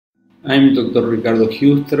I'm Dr. Ricardo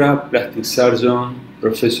Hoogstra, plastic surgeon,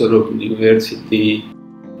 professor of the University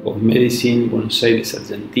of Medicine, Buenos Aires,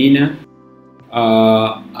 Argentina.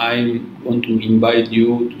 I'm going to invite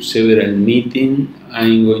you to several meetings.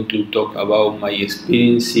 I'm going to talk about my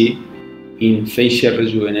experience in facial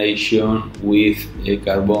rejuvenation with a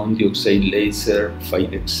carbon dioxide laser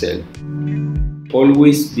Fire-Xel.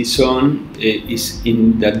 Always this one is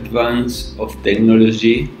in the advance of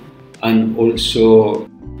technology and also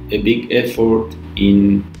a big effort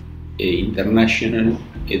in international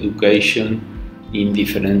education in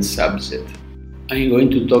different subjects. I'm going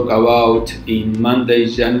to talk about in Monday,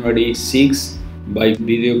 January 6th by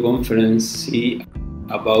video conference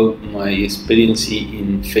about my experience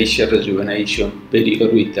in facial rejuvenation,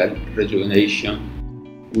 periorbital rejuvenation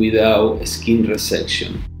without skin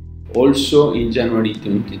resection. Also in January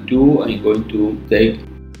 22, I'm going to take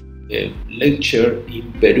a lecture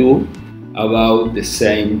in Peru about the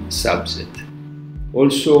same subject.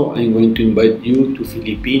 Also, I'm going to invite you to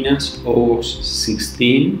Filipinas, August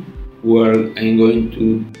 16, where I'm going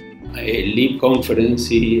to lead conference,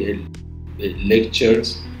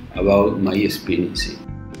 lectures about my experience.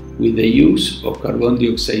 With the use of carbon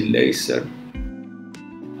dioxide laser,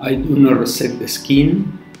 I do not resect the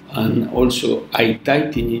skin, and also I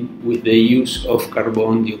tighten it with the use of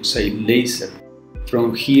carbon dioxide laser.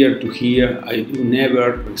 From here to here, I do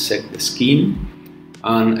never resect the skin,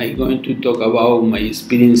 and I'm going to talk about my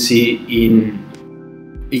experience in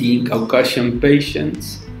Caucasian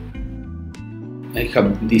patients. I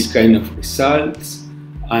have this kind of results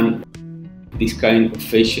and this kind of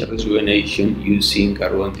facial rejuvenation using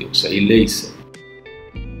carbon dioxide laser.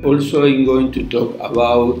 Also, I'm going to talk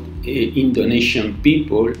about Indonesian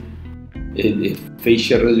people, the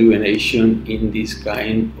facial rejuvenation in this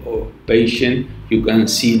kind of patient. You can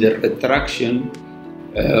see the retraction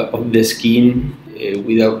of the skin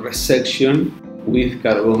without resection with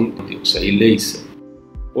carbon dioxide laser.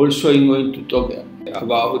 Also, I'm going to talk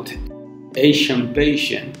about Asian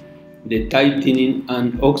patient, the tightening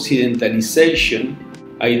and occidentalization.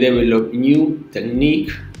 I developed new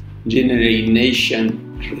technique,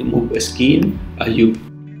 rejuvenation, remove skin. As you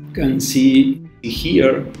can see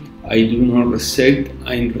here, I do not resect,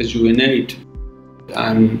 I rejuvenate,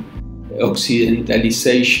 and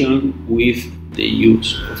occidentalization with the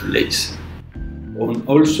use of laser. And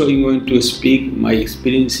also, I'm going to speak my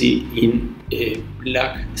experience in a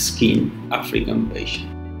black skin African patient.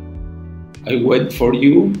 I wait for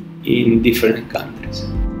you in different countries.